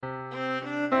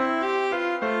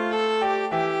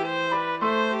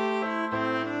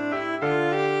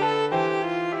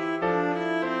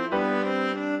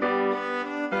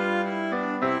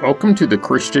Welcome to the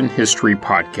Christian History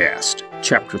Podcast,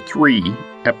 Chapter 3,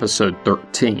 Episode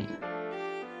 13.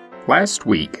 Last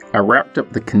week, I wrapped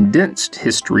up the condensed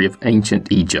history of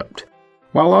ancient Egypt,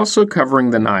 while also covering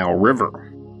the Nile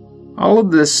River. All of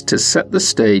this to set the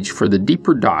stage for the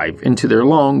deeper dive into their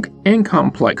long and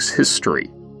complex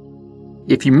history.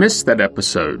 If you missed that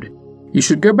episode, you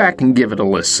should go back and give it a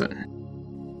listen.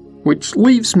 Which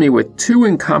leaves me with two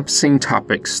encompassing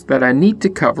topics that I need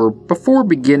to cover before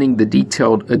beginning the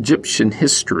detailed Egyptian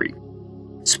history,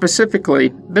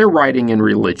 specifically their writing and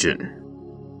religion.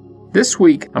 This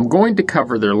week, I'm going to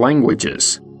cover their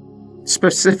languages,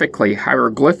 specifically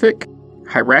hieroglyphic,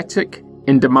 hieratic,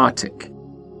 and demotic.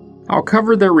 I'll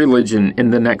cover their religion in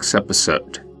the next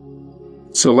episode.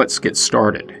 So let's get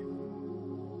started.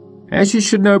 As you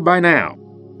should know by now,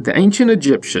 the ancient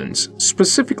Egyptians,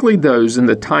 specifically those in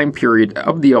the time period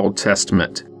of the Old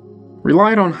Testament,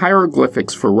 relied on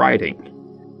hieroglyphics for writing.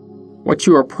 What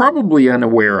you are probably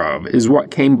unaware of is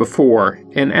what came before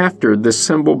and after the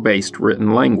symbol-based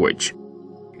written language,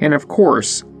 and of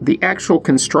course, the actual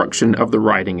construction of the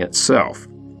writing itself.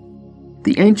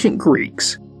 The ancient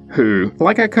Greeks, who,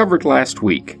 like I covered last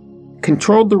week,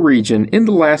 controlled the region in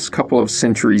the last couple of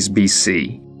centuries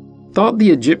BC, thought the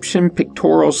Egyptian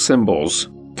pictorial symbols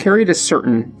carried a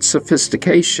certain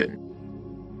sophistication.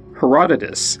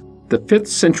 Herodotus, the 5th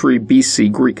century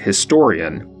BC Greek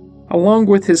historian, along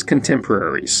with his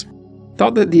contemporaries,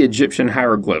 thought that the Egyptian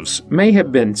hieroglyphs may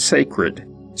have been sacred,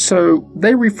 so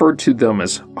they referred to them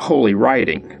as holy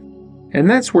writing, and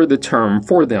that's where the term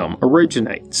for them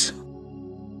originates.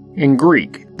 In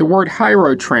Greek, the word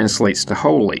hiero translates to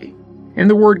holy, and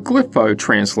the word glypho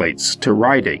translates to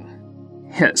writing,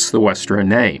 hence the Western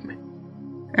name.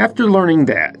 After learning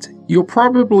that, you'll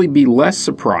probably be less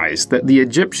surprised that the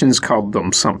Egyptians called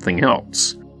them something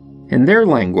else. In their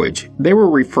language, they were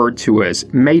referred to as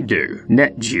Medu,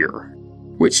 Netgear,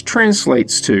 which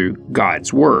translates to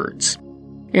God's words.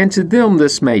 And to them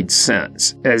this made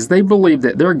sense, as they believed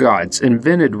that their gods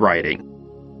invented writing.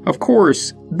 Of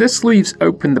course, this leaves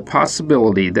open the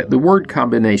possibility that the word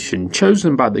combination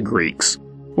chosen by the Greeks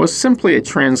was simply a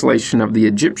translation of the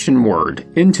Egyptian word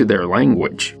into their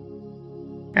language.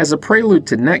 As a prelude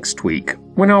to next week,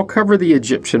 when I'll cover the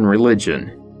Egyptian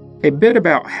religion, a bit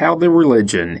about how their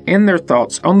religion and their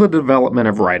thoughts on the development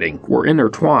of writing were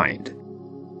intertwined.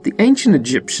 The ancient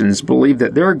Egyptians believed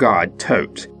that their god,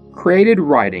 Tot, created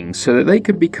writing so that they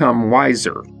could become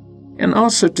wiser, and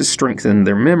also to strengthen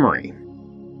their memory.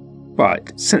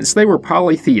 But since they were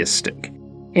polytheistic,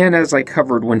 and as I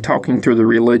covered when talking through the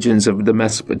religions of the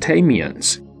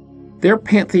Mesopotamians, their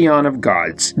pantheon of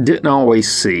gods didn't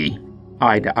always see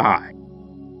eye to eye.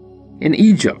 In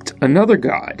Egypt, another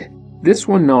god, this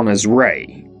one known as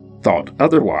Re, thought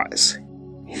otherwise.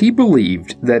 He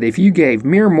believed that if you gave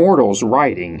mere mortals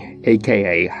writing,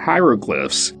 aka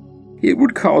hieroglyphs, it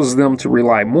would cause them to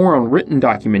rely more on written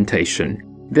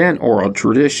documentation than oral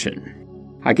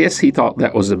tradition. I guess he thought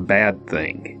that was a bad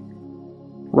thing.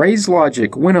 Re's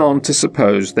logic went on to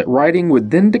suppose that writing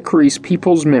would then decrease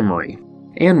people's memory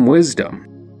and wisdom.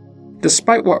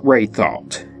 Despite what Re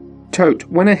thought, Tot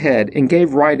went ahead and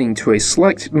gave writing to a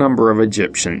select number of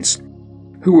Egyptians,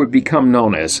 who would become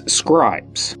known as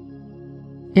scribes.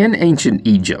 In ancient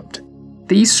Egypt,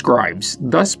 these scribes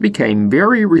thus became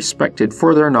very respected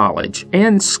for their knowledge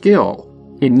and skill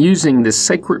in using this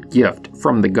sacred gift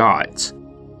from the gods.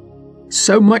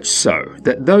 So much so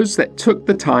that those that took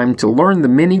the time to learn the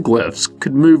many glyphs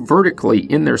could move vertically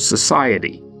in their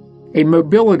society, a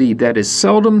mobility that is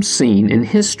seldom seen in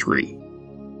history.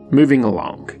 Moving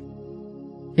along.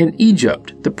 In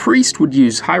Egypt, the priest would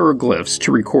use hieroglyphs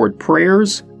to record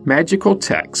prayers, magical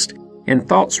text, and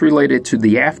thoughts related to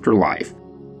the afterlife,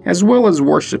 as well as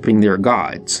worshiping their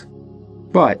gods.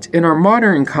 But in our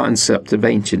modern concept of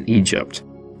ancient Egypt,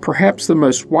 perhaps the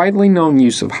most widely known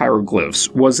use of hieroglyphs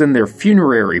was in their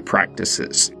funerary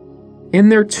practices. In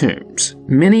their tombs,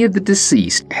 many of the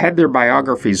deceased had their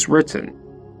biographies written,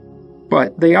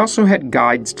 but they also had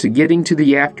guides to getting to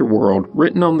the afterworld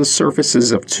written on the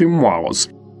surfaces of tomb walls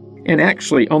and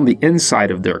actually on the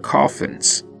inside of their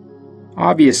coffins.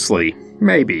 Obviously,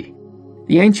 maybe,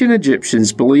 the ancient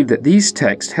Egyptians believed that these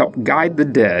texts helped guide the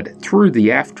dead through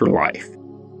the afterlife.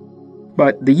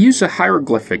 But the use of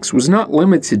hieroglyphics was not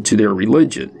limited to their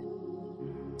religion.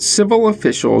 Civil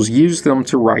officials used them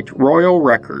to write royal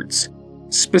records,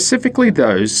 specifically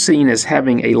those seen as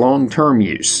having a long-term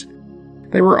use.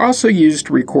 They were also used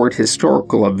to record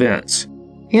historical events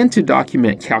and to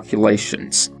document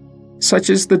calculations,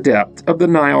 such as the depth of the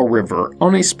Nile River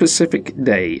on a specific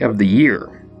day of the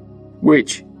year,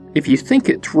 which, if you think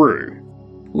it through,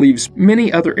 leaves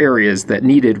many other areas that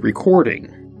needed recording.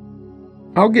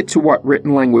 I'll get to what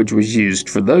written language was used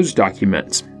for those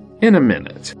documents in a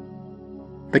minute.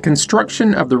 The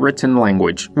construction of the written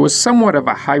language was somewhat of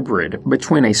a hybrid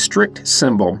between a strict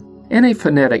symbol and a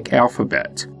phonetic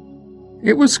alphabet.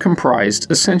 It was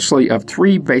comprised essentially of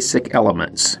three basic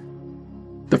elements.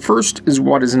 The first is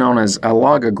what is known as a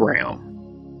logogram,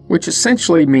 which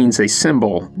essentially means a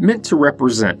symbol meant to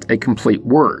represent a complete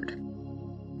word.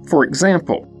 For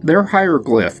example, their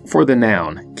hieroglyph for the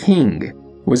noun king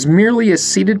was merely a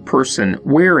seated person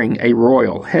wearing a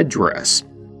royal headdress.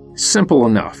 Simple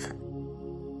enough.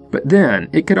 But then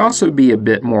it could also be a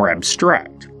bit more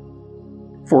abstract.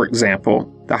 For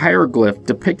example, the hieroglyph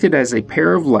depicted as a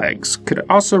pair of legs could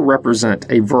also represent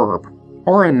a verb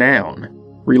or a noun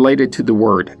related to the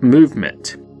word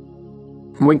movement.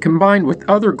 When combined with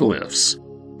other glyphs,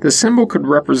 the symbol could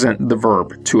represent the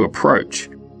verb to approach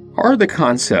or the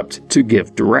concept to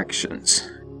give directions.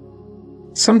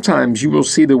 Sometimes you will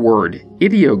see the word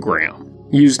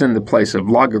ideogram used in the place of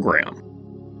logogram.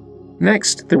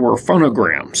 Next, there were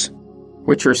phonograms,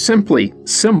 which are simply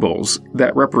symbols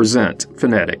that represent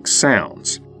phonetic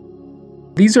sounds.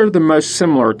 These are the most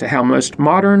similar to how most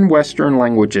modern Western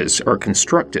languages are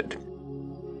constructed.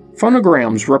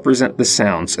 Phonograms represent the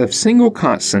sounds of single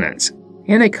consonants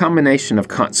and a combination of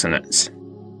consonants.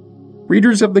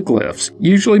 Readers of the glyphs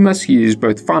usually must use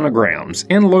both phonograms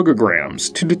and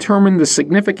logograms to determine the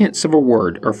significance of a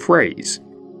word or phrase.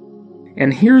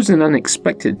 And here's an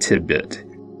unexpected tidbit.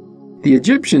 The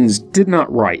Egyptians did not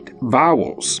write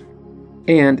vowels,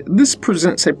 and this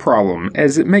presents a problem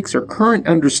as it makes our current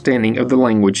understanding of the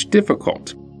language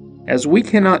difficult, as we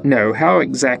cannot know how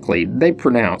exactly they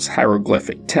pronounce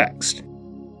hieroglyphic text.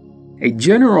 A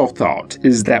general thought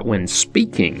is that when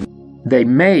speaking, they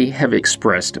may have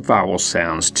expressed vowel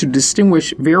sounds to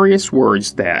distinguish various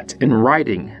words that, in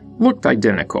writing, looked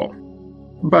identical.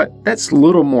 But that's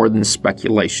little more than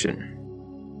speculation.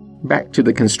 Back to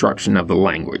the construction of the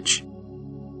language.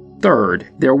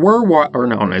 Third, there were what are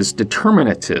known as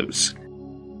determinatives.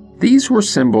 These were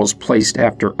symbols placed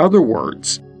after other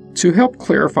words to help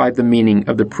clarify the meaning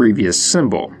of the previous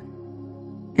symbol.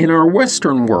 In our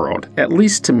Western world, at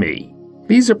least to me,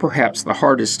 these are perhaps the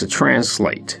hardest to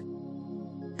translate.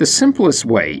 The simplest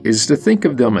way is to think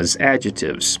of them as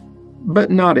adjectives, but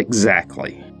not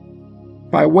exactly.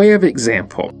 By way of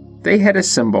example, they had a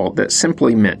symbol that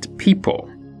simply meant people.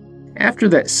 After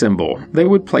that symbol, they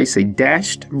would place a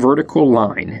dashed vertical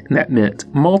line that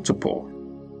meant multiple.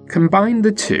 Combine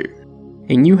the two,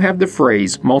 and you have the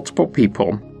phrase multiple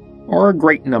people, or a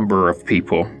great number of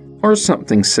people, or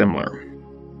something similar.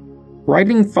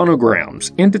 Writing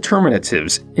phonograms and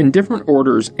determinatives in different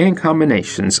orders and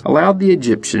combinations allowed the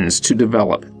Egyptians to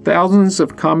develop thousands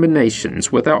of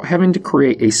combinations without having to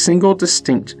create a single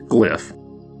distinct glyph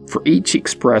for each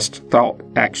expressed thought,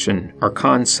 action, or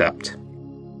concept.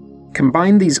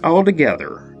 Combine these all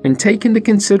together and take into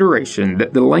consideration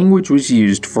that the language was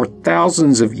used for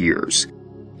thousands of years,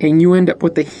 and you end up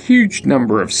with a huge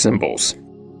number of symbols.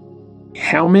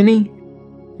 How many?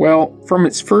 Well, from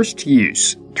its first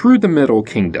use through the Middle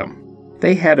Kingdom,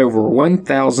 they had over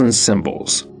 1,000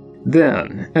 symbols.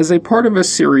 Then, as a part of a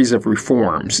series of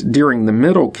reforms during the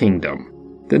Middle Kingdom,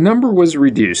 the number was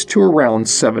reduced to around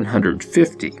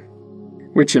 750,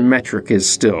 which in metric is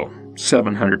still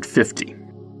 750.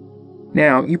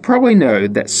 Now, you probably know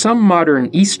that some modern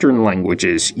Eastern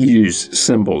languages use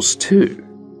symbols too.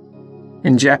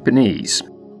 In Japanese,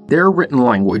 their written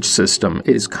language system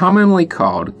is commonly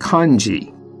called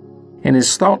kanji and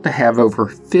is thought to have over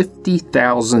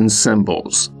 50,000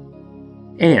 symbols.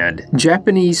 And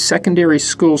Japanese secondary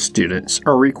school students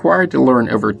are required to learn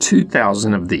over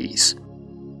 2,000 of these.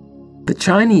 The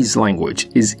Chinese language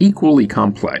is equally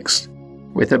complex,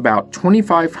 with about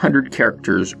 2,500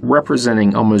 characters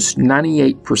representing almost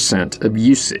 98% of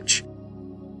usage.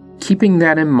 Keeping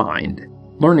that in mind,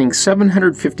 learning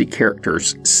 750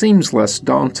 characters seems less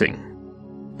daunting,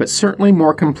 but certainly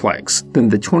more complex than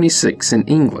the 26 in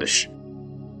English.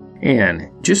 And,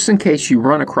 just in case you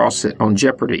run across it on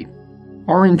Jeopardy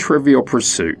or in Trivial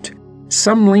Pursuit,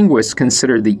 some linguists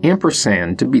consider the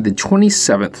ampersand to be the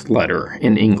 27th letter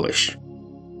in English.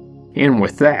 And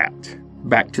with that,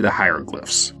 back to the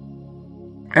hieroglyphs.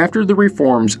 After the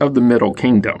reforms of the Middle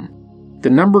Kingdom, the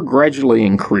number gradually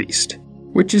increased,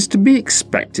 which is to be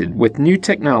expected with new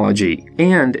technology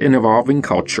and an evolving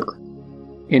culture.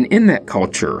 And in that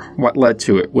culture, what led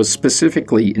to it was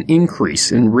specifically an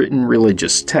increase in written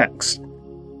religious text.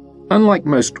 Unlike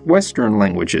most Western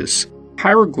languages,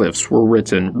 hieroglyphs were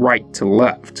written right to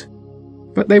left,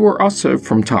 but they were also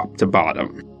from top to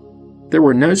bottom. There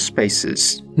were no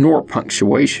spaces nor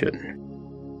punctuation.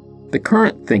 The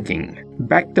current thinking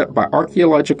backed up by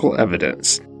archaeological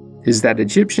evidence, is that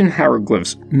Egyptian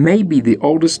hieroglyphs may be the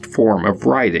oldest form of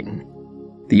writing.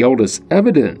 The oldest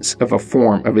evidence of a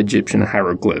form of Egyptian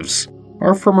hieroglyphs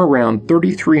are from around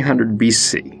 3300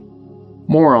 BC.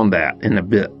 More on that in a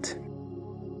bit.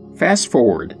 Fast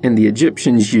forward, and the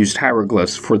Egyptians used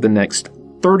hieroglyphs for the next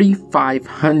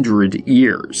 3,500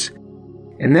 years,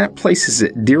 and that places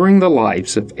it during the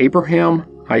lives of Abraham,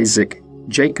 Isaac,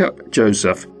 Jacob,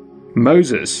 Joseph,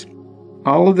 Moses,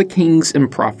 all of the kings and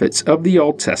prophets of the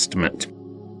Old Testament,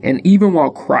 and even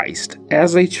while Christ,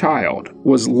 as a child,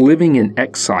 was living in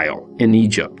exile in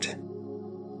Egypt.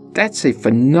 That's a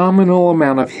phenomenal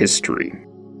amount of history.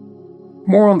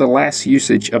 More on the last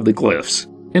usage of the glyphs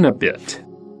in a bit.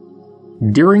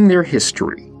 During their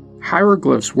history,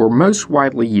 hieroglyphs were most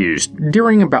widely used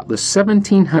during about the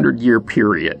 1700-year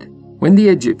period when the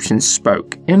Egyptians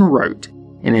spoke and wrote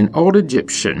in an Old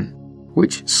Egyptian,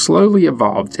 which slowly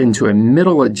evolved into a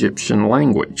Middle Egyptian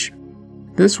language.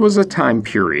 This was a time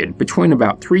period between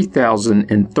about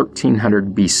 3000 and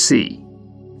 1300 BC,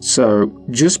 so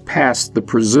just past the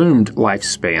presumed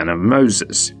lifespan of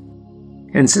Moses.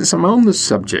 And since I'm on the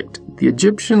subject, the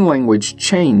Egyptian language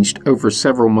changed over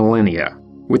several millennia,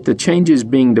 with the changes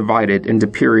being divided into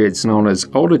periods known as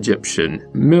Old Egyptian,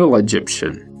 Middle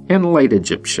Egyptian, and Late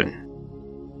Egyptian.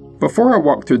 Before I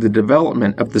walk through the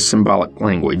development of the symbolic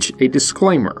language, a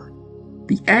disclaimer.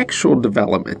 The actual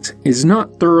development is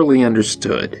not thoroughly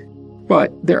understood,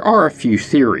 but there are a few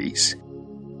theories.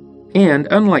 And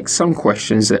unlike some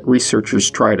questions that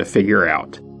researchers try to figure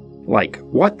out, like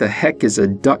what the heck is a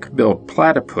duck-billed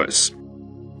platypus,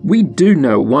 we do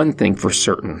know one thing for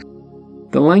certain.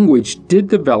 The language did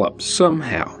develop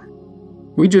somehow.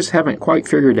 We just haven't quite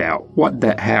figured out what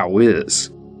that how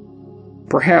is.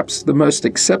 Perhaps the most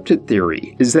accepted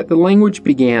theory is that the language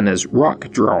began as rock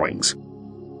drawings,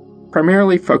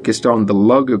 primarily focused on the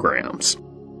logograms,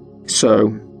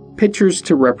 so pictures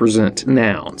to represent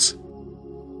nouns.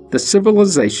 The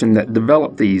civilization that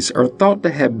developed these are thought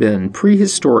to have been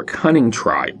prehistoric hunting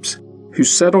tribes who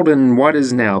settled in what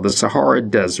is now the Sahara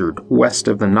Desert west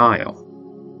of the Nile.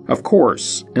 Of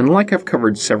course, and like I've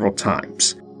covered several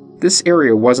times, this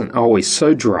area wasn't always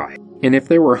so dry, and if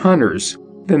there were hunters,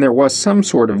 then there was some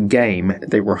sort of game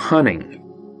they were hunting.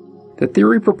 The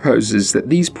theory proposes that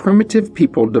these primitive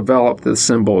people developed the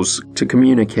symbols to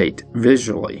communicate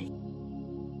visually.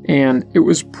 And it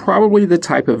was probably the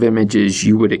type of images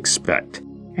you would expect: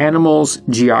 animals,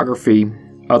 geography,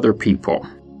 other people.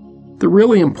 The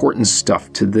really important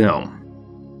stuff to them.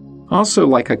 Also,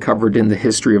 like I covered in the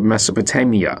history of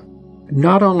Mesopotamia,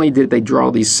 not only did they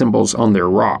draw these symbols on their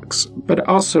rocks, but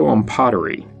also on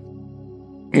pottery.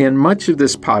 And much of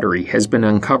this pottery has been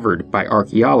uncovered by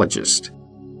archaeologists.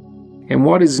 In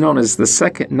what is known as the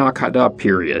Second Naqada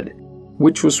period,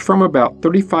 which was from about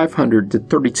 3500 to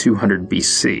 3200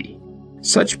 BC,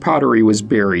 such pottery was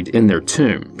buried in their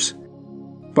tombs.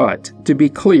 But, to be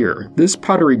clear, this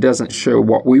pottery doesn't show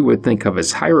what we would think of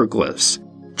as hieroglyphs,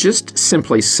 just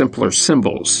simply simpler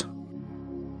symbols.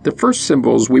 The first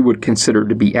symbols we would consider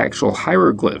to be actual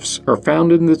hieroglyphs are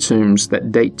found in the tombs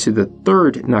that date to the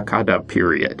Third Naqada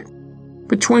period,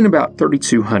 between about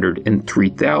 3200 and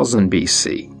 3000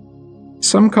 BC.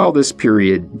 Some call this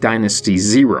period Dynasty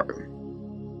Zero.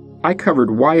 I covered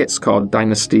why it's called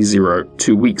Dynasty Zero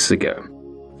 2 weeks ago,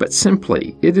 but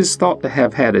simply, it is thought to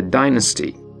have had a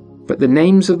dynasty, but the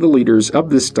names of the leaders of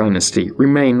this dynasty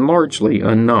remain largely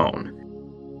unknown.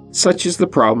 Such is the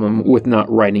problem with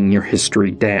not writing your history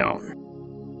down.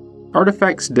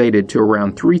 Artifacts dated to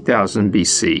around 3000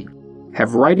 BC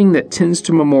have writing that tends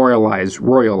to memorialize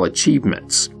royal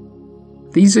achievements.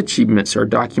 These achievements are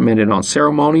documented on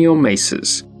ceremonial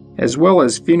maces, as well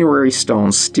as funerary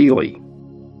stone stelae.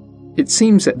 It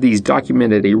seems that these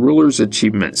documented a ruler's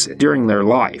achievements during their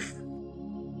life.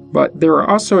 But there are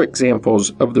also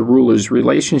examples of the ruler's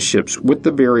relationships with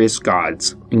the various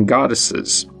gods and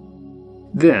goddesses.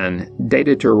 Then,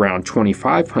 dated to around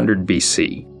 2500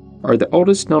 BC, are the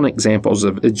oldest known examples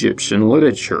of Egyptian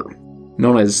literature,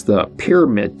 known as the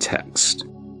pyramid text.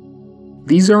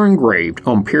 These are engraved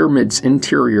on pyramids'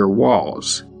 interior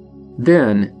walls.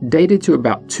 Then, dated to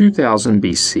about 2000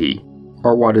 BC,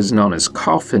 are what is known as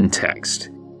coffin text.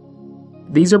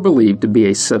 These are believed to be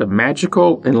a set of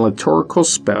magical and liturgical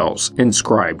spells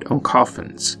inscribed on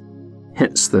coffins,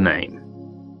 hence the name.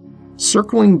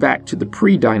 Circling back to the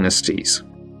pre-dynasties,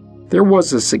 there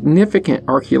was a significant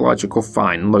archaeological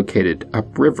find located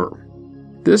upriver.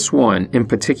 This one, in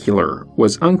particular,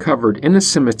 was uncovered in a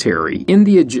cemetery in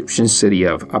the Egyptian city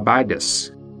of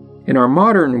Abydos. In our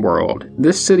modern world,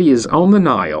 this city is on the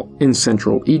Nile in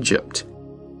central Egypt.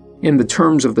 In the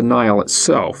terms of the Nile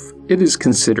itself, it is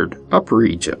considered Upper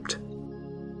Egypt.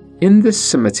 In this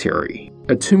cemetery,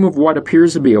 a tomb of what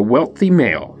appears to be a wealthy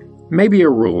male, maybe a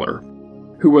ruler,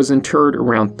 who was interred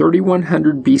around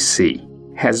 3100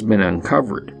 BC, has been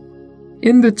uncovered.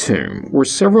 In the tomb were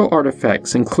several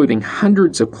artifacts including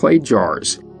hundreds of clay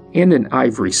jars and an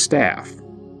ivory staff.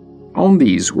 On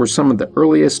these were some of the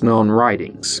earliest known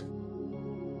writings.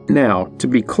 Now, to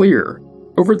be clear,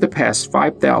 over the past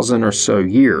 5,000 or so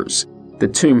years, the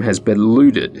tomb has been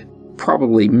looted,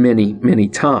 probably many, many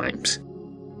times.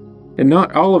 And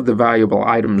not all of the valuable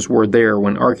items were there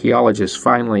when archaeologists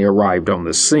finally arrived on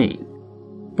the scene.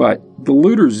 But the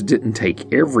looters didn't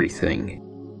take everything.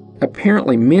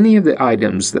 Apparently, many of the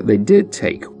items that they did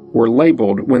take were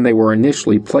labeled when they were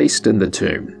initially placed in the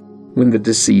tomb, when the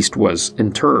deceased was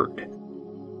interred.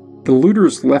 The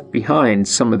looters left behind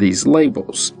some of these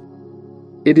labels.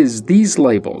 It is these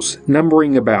labels,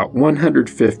 numbering about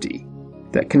 150,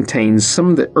 that contains some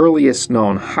of the earliest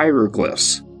known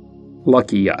hieroglyphs.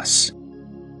 Lucky us.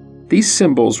 These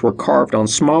symbols were carved on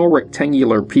small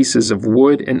rectangular pieces of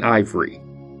wood and ivory,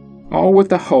 all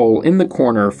with a hole in the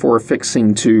corner for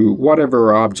affixing to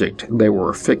whatever object they were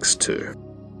affixed to.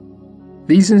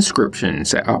 These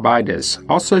inscriptions at Abydos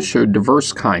also showed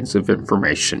diverse kinds of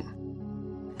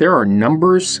information. There are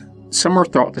numbers, some are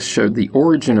thought to show the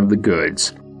origin of the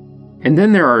goods, and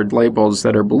then there are labels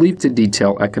that are believed to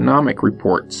detail economic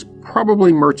reports,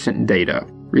 probably merchant data,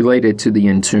 related to the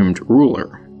entombed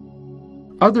ruler.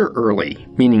 Other early,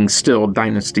 meaning still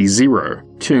Dynasty 0,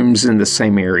 tombs in the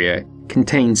same area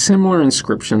contain similar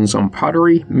inscriptions on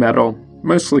pottery, metal,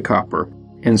 mostly copper,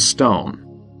 and stone.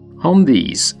 On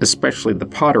these, especially the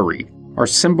pottery, are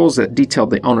symbols that detail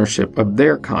the ownership of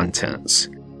their contents.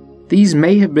 These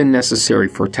may have been necessary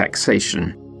for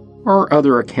taxation or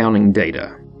other accounting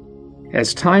data.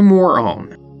 As time wore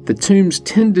on, the tombs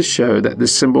tend to show that the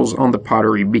symbols on the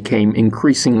pottery became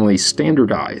increasingly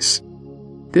standardized.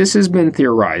 This has been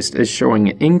theorized as showing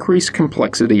an increased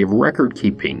complexity of record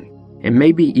keeping and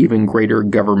maybe even greater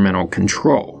governmental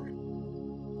control.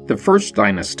 The first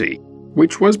dynasty,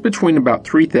 which was between about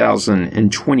 3000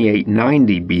 and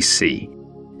 2890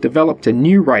 BC, developed a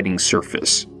new writing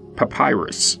surface,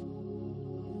 papyrus.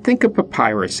 Think of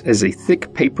papyrus as a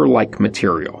thick paper-like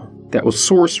material that was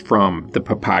sourced from the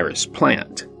papyrus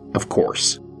plant, of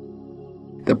course.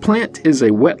 The plant is a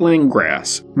wetland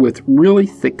grass with really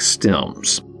thick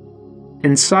stems.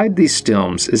 Inside these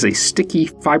stems is a sticky,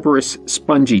 fibrous,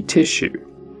 spongy tissue.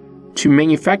 To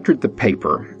manufacture the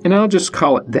paper, and I'll just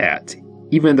call it that,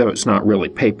 even though it's not really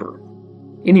paper.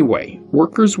 Anyway,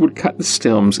 workers would cut the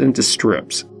stems into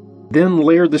strips, then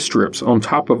layer the strips on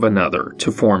top of another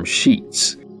to form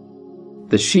sheets.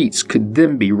 The sheets could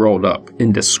then be rolled up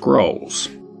into scrolls.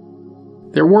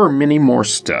 There were many more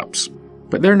steps,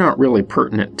 but they're not really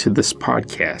pertinent to this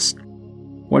podcast.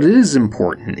 What is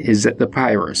important is that the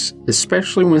papyrus,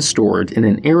 especially when stored in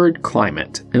an arid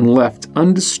climate and left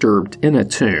undisturbed in a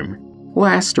tomb,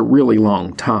 lasts a really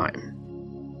long time.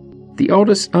 The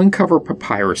oldest uncovered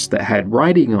papyrus that had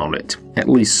writing on it, at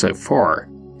least so far,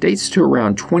 dates to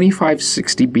around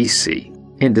 2560 BC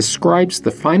and describes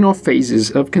the final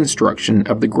phases of construction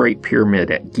of the Great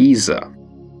Pyramid at Giza.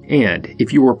 And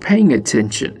if you were paying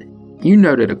attention, you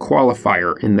noted a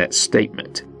qualifier in that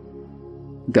statement.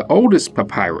 The oldest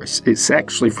papyrus is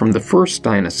actually from the First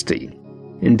Dynasty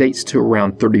and dates to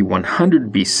around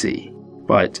 3100 BC,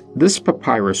 but this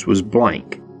papyrus was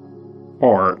blank.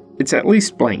 Or, it's at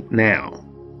least blank now.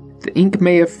 The ink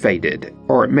may have faded,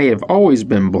 or it may have always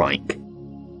been blank.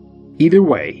 Either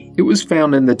way, it was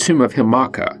found in the tomb of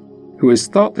Himaka, who is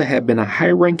thought to have been a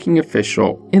high-ranking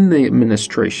official in the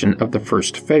administration of the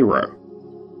first pharaoh.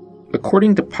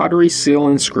 According to pottery seal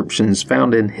inscriptions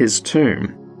found in his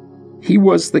tomb, he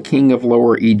was the king of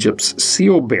Lower Egypt's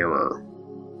seal-bearer,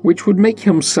 which would make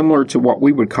him similar to what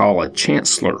we would call a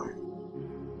chancellor.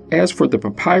 As for the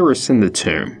papyrus in the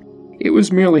tomb, it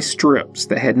was merely strips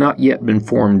that had not yet been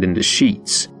formed into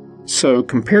sheets, so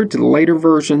compared to the later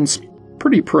versions,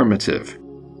 pretty primitive.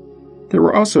 There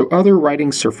were also other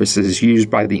writing surfaces used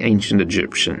by the ancient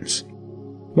Egyptians.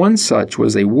 One such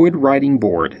was a wood writing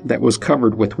board that was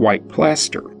covered with white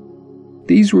plaster.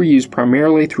 These were used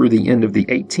primarily through the end of the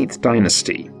 18th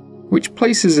dynasty, which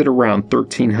places it around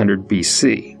 1300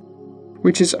 BC,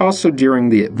 which is also during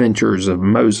the adventures of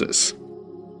Moses.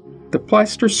 The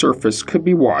plaster surface could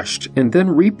be washed and then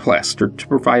replastered to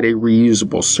provide a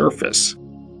reusable surface.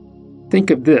 Think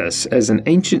of this as an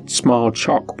ancient small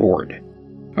chalkboard.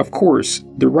 Of course,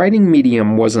 the writing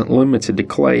medium wasn't limited to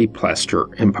clay, plaster,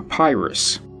 and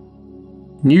papyrus.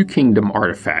 New Kingdom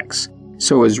artifacts,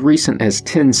 so as recent as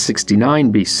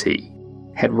 1069 BC,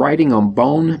 had writing on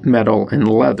bone, metal, and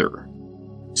leather.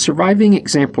 Surviving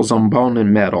examples on bone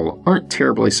and metal aren't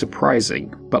terribly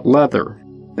surprising, but leather,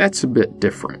 that's a bit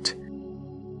different.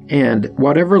 And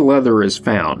whatever leather is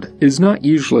found is not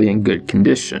usually in good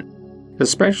condition,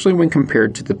 especially when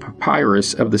compared to the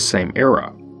papyrus of the same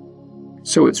era.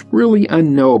 So it's really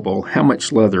unknowable how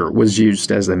much leather was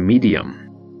used as a medium.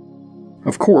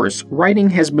 Of course, writing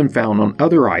has been found on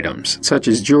other items, such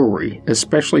as jewelry,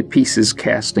 especially pieces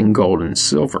cast in gold and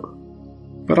silver,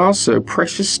 but also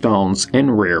precious stones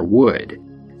and rare wood.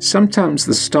 Sometimes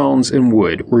the stones and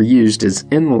wood were used as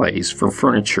inlays for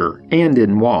furniture and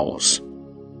in walls.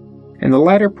 In the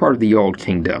latter part of the Old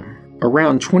Kingdom,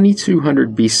 around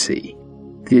 2200 BC,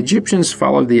 the Egyptians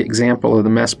followed the example of the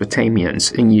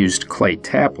Mesopotamians and used clay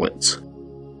tablets.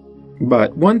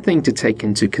 But one thing to take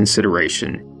into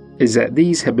consideration is that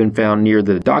these have been found near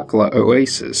the Dakhla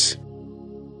Oasis.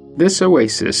 This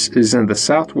oasis is in the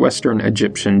southwestern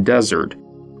Egyptian desert,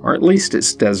 or at least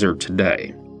it's desert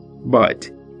today. But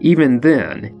even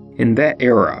then, in that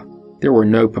era, there were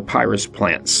no papyrus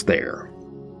plants there.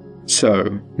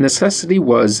 So, necessity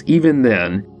was, even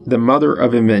then, the mother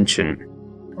of invention,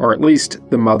 or at least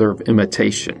the mother of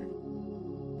imitation.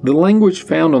 The language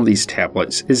found on these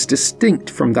tablets is distinct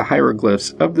from the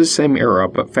hieroglyphs of the same era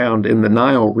but found in the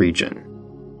Nile region.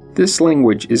 This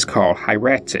language is called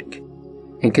hieratic,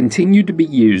 and continued to be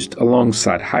used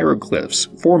alongside hieroglyphs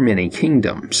for many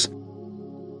kingdoms.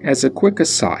 As a quick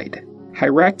aside,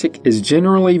 hieratic is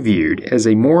generally viewed as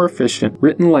a more efficient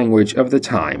written language of the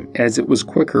time as it was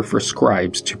quicker for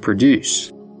scribes to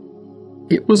produce.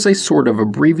 It was a sort of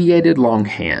abbreviated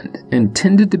longhand and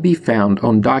tended to be found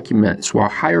on documents while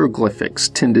hieroglyphics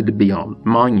tended to be on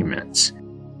monuments.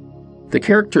 The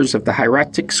characters of the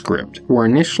hieratic script were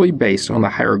initially based on the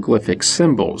hieroglyphic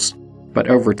symbols, but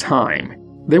over time,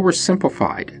 they were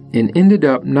simplified and ended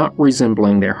up not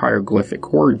resembling their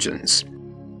hieroglyphic origins.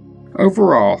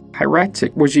 Overall,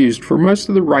 hieratic was used for most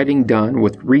of the writing done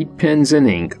with reed pens and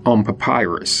ink on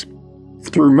papyrus.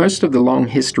 Through most of the long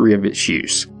history of its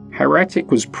use, hieratic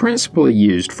was principally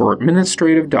used for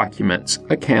administrative documents,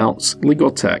 accounts, legal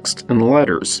text, and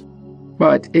letters,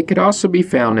 but it could also be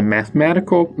found in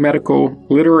mathematical, medical,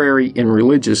 literary, and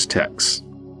religious texts.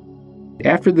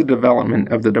 After the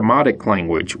development of the demotic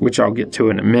language, which I'll get to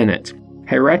in a minute,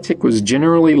 hieratic was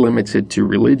generally limited to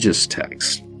religious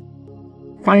texts.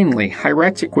 Finally,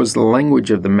 hieratic was the language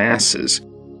of the masses,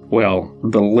 well,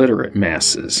 the literate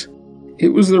masses. It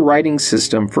was the writing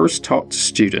system first taught to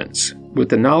students, with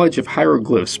the knowledge of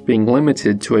hieroglyphs being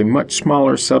limited to a much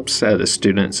smaller subset of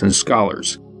students and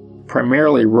scholars,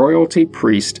 primarily royalty,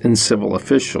 priests, and civil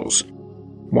officials.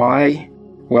 Why?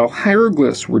 Well,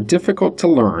 hieroglyphs were difficult to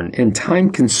learn and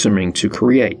time-consuming to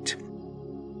create.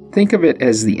 Think of it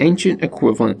as the ancient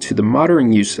equivalent to the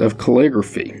modern use of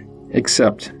calligraphy,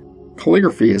 except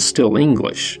calligraphy is still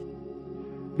English.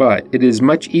 But it is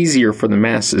much easier for the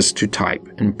masses to type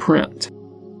and print.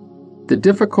 The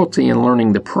difficulty in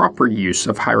learning the proper use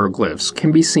of hieroglyphs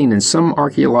can be seen in some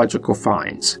archaeological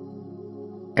finds,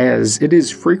 as it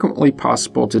is frequently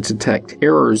possible to detect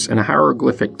errors in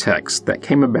hieroglyphic text that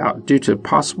came about due to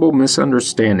possible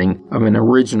misunderstanding of an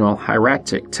original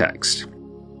hieratic text.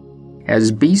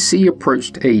 As BC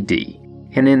approached AD,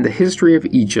 and in the history of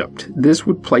Egypt, this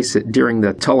would place it during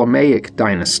the Ptolemaic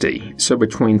dynasty, so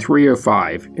between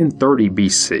 305 and 30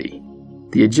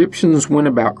 BC. The Egyptians went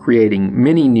about creating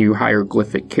many new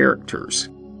hieroglyphic characters.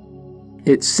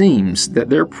 It seems that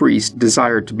their priests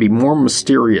desired to be more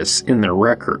mysterious in their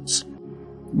records.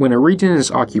 When a region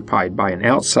is occupied by an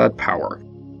outside power,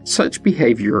 such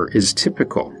behavior is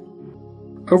typical.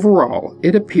 Overall,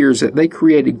 it appears that they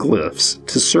created glyphs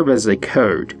to serve as a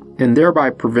code and thereby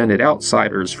prevented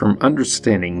outsiders from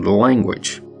understanding the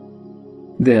language.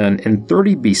 Then, in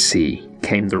 30 BC,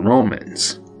 came the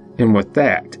Romans, and with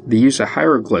that, the use of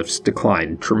hieroglyphs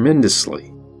declined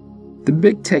tremendously. The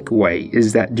big takeaway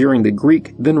is that during the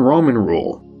Greek then Roman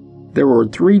rule, there were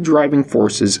three driving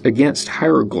forces against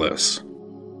hieroglyphs.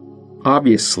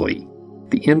 Obviously,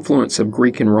 the influence of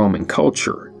Greek and Roman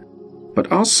culture,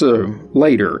 but also,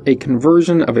 later, a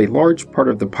conversion of a large part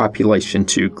of the population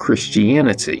to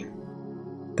Christianity.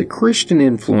 The Christian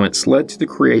influence led to the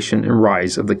creation and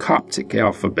rise of the Coptic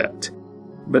alphabet,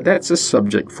 but that's a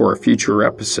subject for a future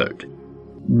episode,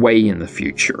 way in the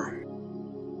future.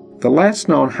 The last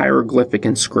known hieroglyphic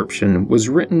inscription was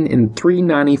written in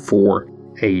 394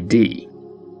 AD.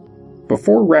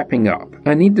 Before wrapping up,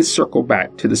 I need to circle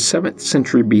back to the 7th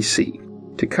century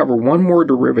BC to cover one more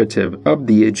derivative of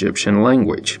the Egyptian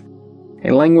language.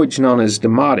 A language known as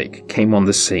demotic came on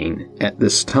the scene at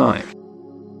this time.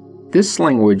 This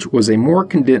language was a more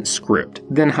condensed script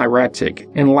than hieratic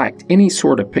and lacked any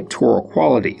sort of pictorial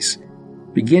qualities.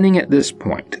 Beginning at this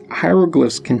point,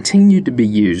 hieroglyphs continued to be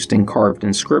used in carved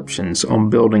inscriptions on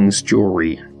buildings,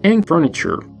 jewelry, and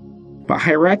furniture, but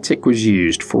hieratic was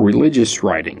used for religious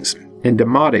writings and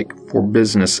demotic for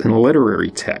business and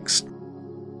literary text.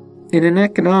 In an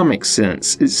economic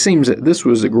sense, it seems that this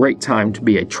was a great time to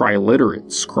be a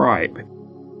triliterate scribe.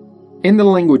 In the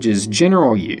language's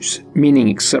general use, meaning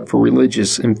except for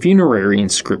religious and funerary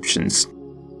inscriptions,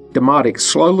 demotic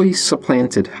slowly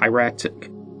supplanted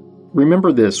hieratic.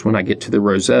 Remember this when I get to the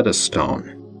Rosetta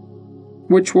Stone,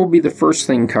 which will be the first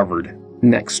thing covered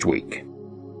next week.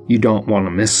 You don't want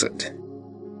to miss it.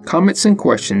 Comments and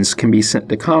questions can be sent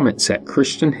to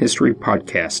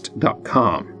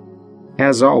comments@christianhistorypodcast.com.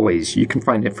 As always, you can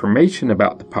find information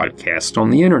about the podcast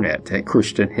on the internet at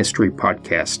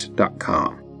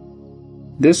christianhistorypodcast.com.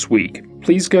 This week,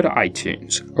 please go to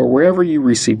iTunes or wherever you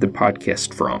receive the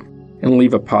podcast from and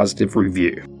leave a positive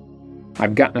review.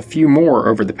 I've gotten a few more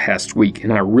over the past week,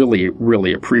 and I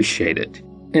really appreciate it.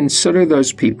 And so do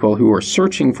those people who are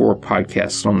searching for a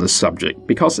podcast on the subject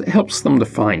because it helps them to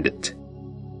find it.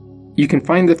 You can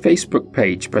find the Facebook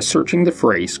page by searching the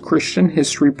phrase Christian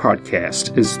History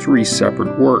Podcast as 3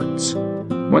 separate words.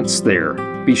 Once there,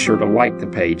 be sure to like the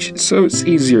page so it's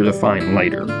easier to find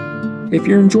later. If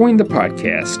you're enjoying the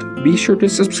podcast, be sure to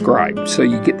subscribe so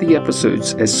you get the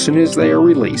episodes as soon as they are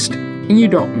released and you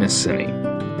don't miss any.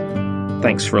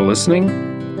 Thanks for listening,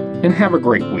 and have a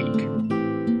great week.